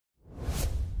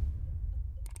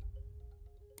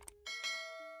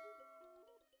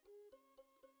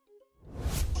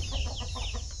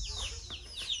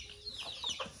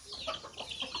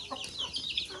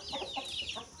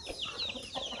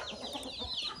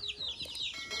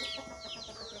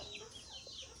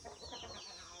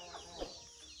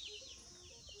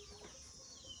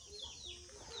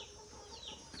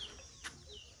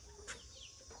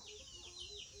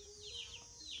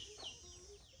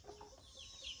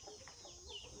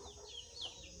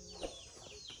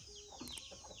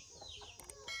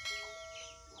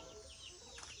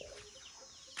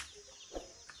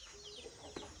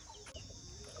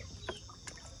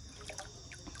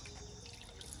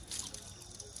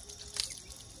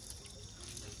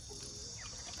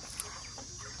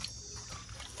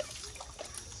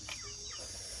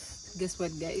Guess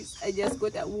what, guys? I just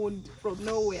got a wound from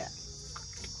nowhere.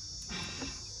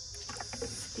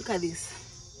 Look at this.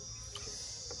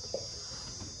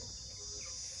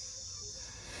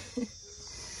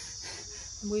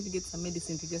 I'm going to get some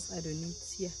medicine to just add on it.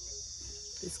 Yeah,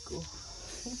 let's go.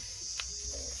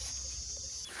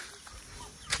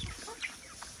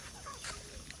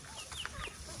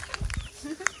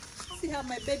 See how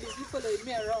my babies be following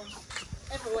me around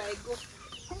everywhere I go.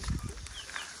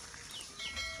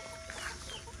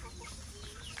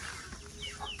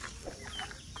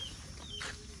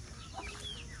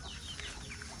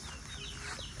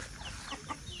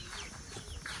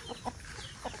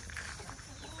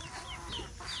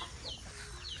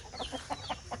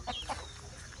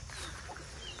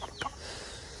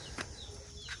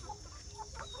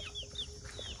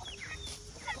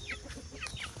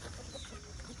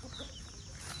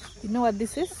 You know what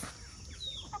this is?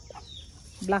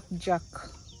 Blackjack.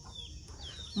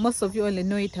 Most of you only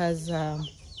know it as a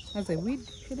weed.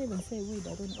 Should I even say weed?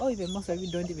 I don't know. Or even most of you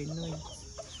don't even know it.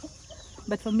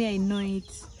 But for me, I know it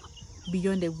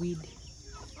beyond a weed.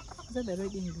 Is that the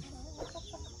right English?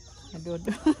 I don't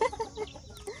know.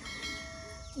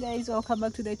 Guys, welcome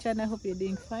back to the channel. I hope you're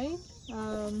doing fine.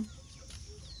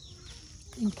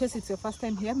 In case it's your first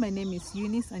time here, my name is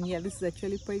Eunice, and yeah, this is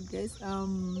actually point, guys.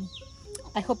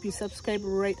 I hope you subscribe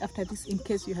right after this in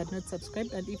case you had not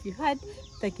subscribed, and if you had,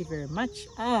 thank you very much,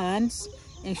 and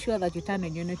ensure that you turn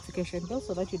on your notification bell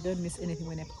so that you don't miss anything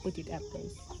when I put it up,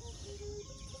 guys.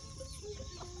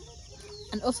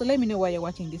 And also let me know where you're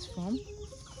watching this from.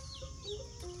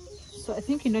 So I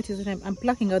think you notice that I'm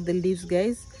plucking out the leaves,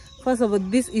 guys. First of all,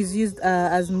 this is used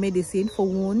as medicine for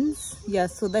wounds. Yeah,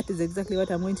 so that is exactly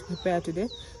what I'm going to prepare today.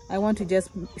 I want to just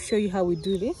show you how we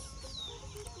do this.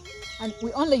 And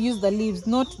we only use the leaves,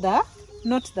 not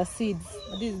the seeds.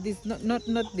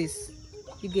 Not this.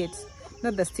 You get,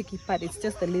 not the sticky part. It's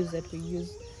just the leaves that we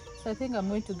use. So I think I'm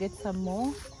going to get some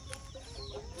more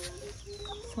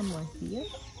somewhere here.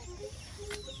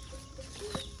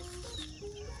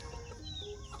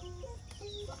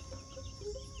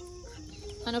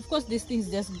 And of course, these things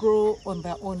just grow on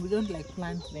their own. We don't like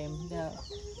plant them.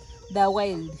 They're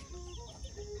wild.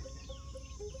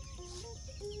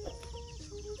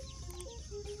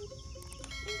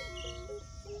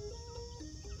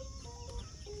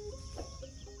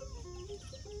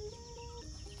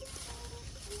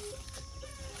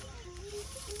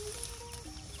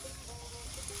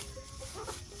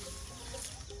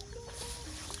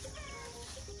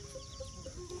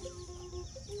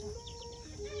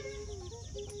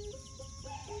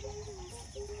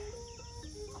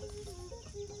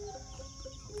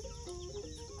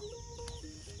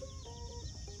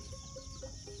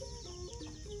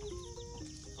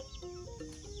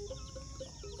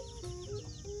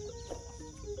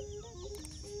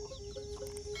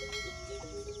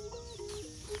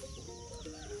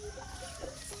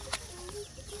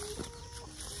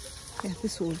 Yeah,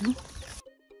 this one. Huh?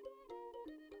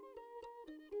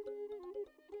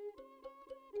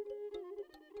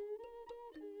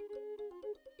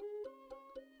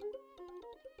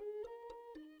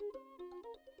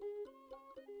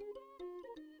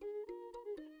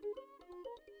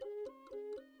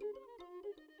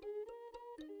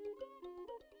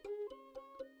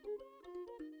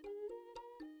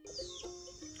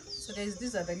 So guys,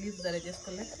 these are the leaves that I just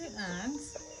collected, and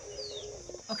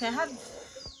okay,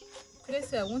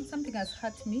 today I want something has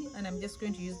hurt me, and I'm just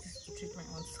going to use this to treat my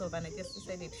own self, and I just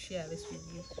decided to share this with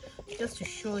you just to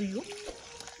show you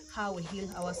how we heal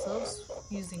ourselves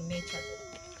using nature.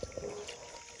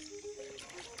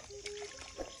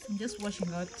 So I'm just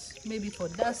washing out maybe for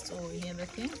dust or any other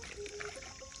thing.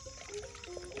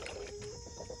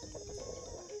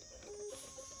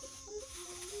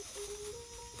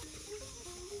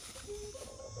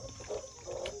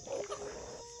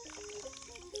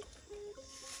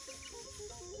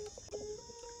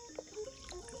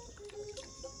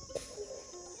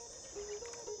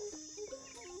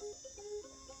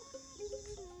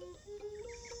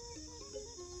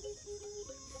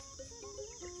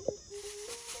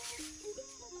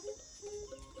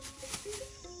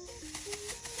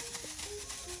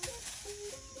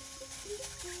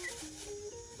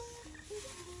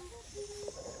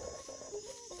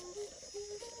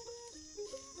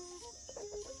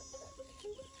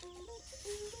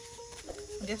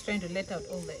 I'm just trying to let out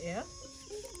all the air.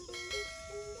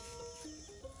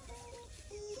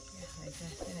 Yeah, like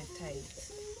that. Then I tie it.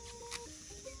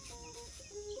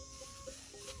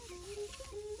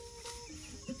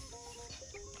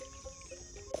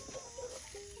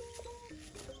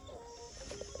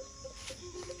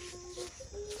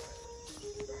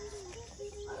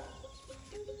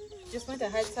 just want a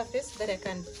hard surface that I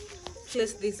can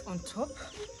place this on top.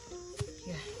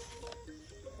 Yeah,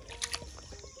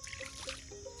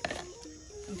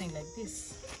 something like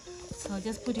this. So I'll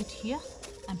just put it here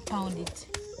and pound it.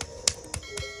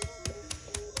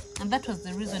 And that was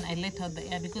the reason I let out the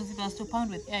air, because if I was to pound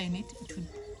with air in it, it would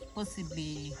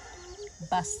possibly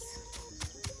burst.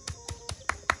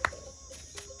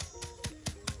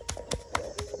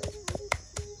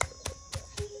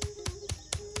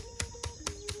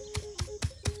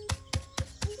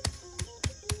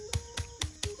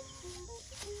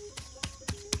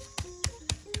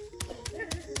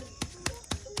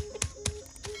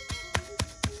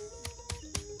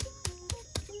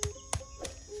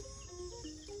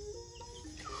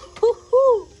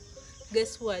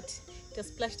 Guess what? It has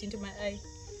splashed into my eye.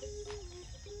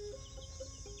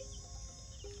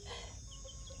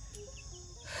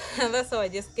 And that's how I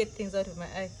just get things out of my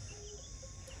eye.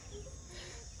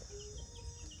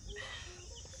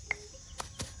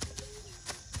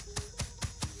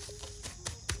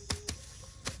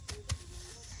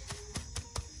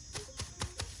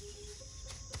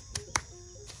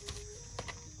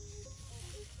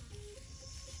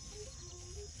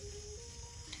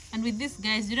 And with this,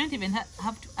 guys, you don't even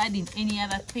have to add in any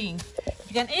other thing.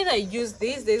 You can either use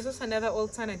this. There's also another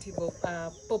alternative of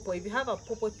pawpaw. If you have a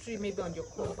pawpaw tree maybe on your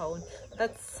compound,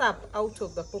 that sap out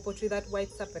of the pawpaw tree, that white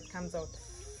sap that comes out.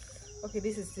 Okay,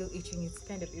 this is still itching. It's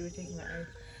kind of irritating my eye.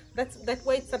 That's that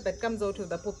white sap that comes out of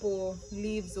the pawpaw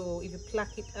leaves, or if you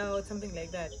pluck it out, something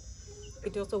like that.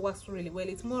 It also works really well.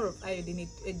 It's more of iodine.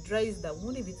 It dries the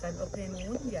wound if it's an open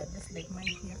wound. Yeah, just like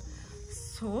mine here.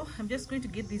 So I'm just going to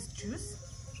get this juice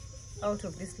out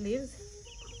of these leaves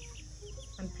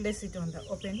and place it on the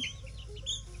open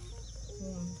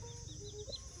wound.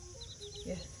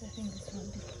 Yes, I think this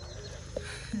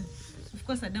one. Of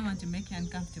course, I don't want to make you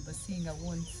uncomfortable seeing a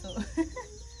wound, so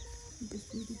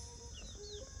just do this.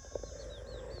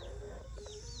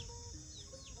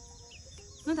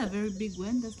 It's not a very big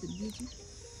one, that's the beauty.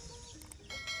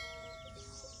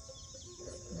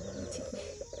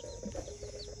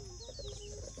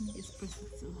 Just press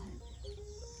it so hard.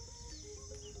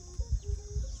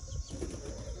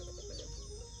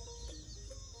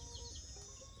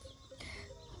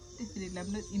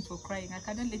 I'm not in for crying. I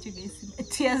cannot let you guys see my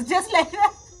tears just like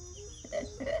that.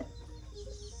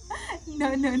 No,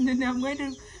 I'm going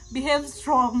to behave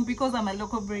strong because I'm a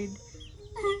local breed.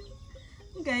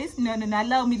 Guys, no,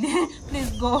 allow me.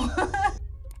 Please go.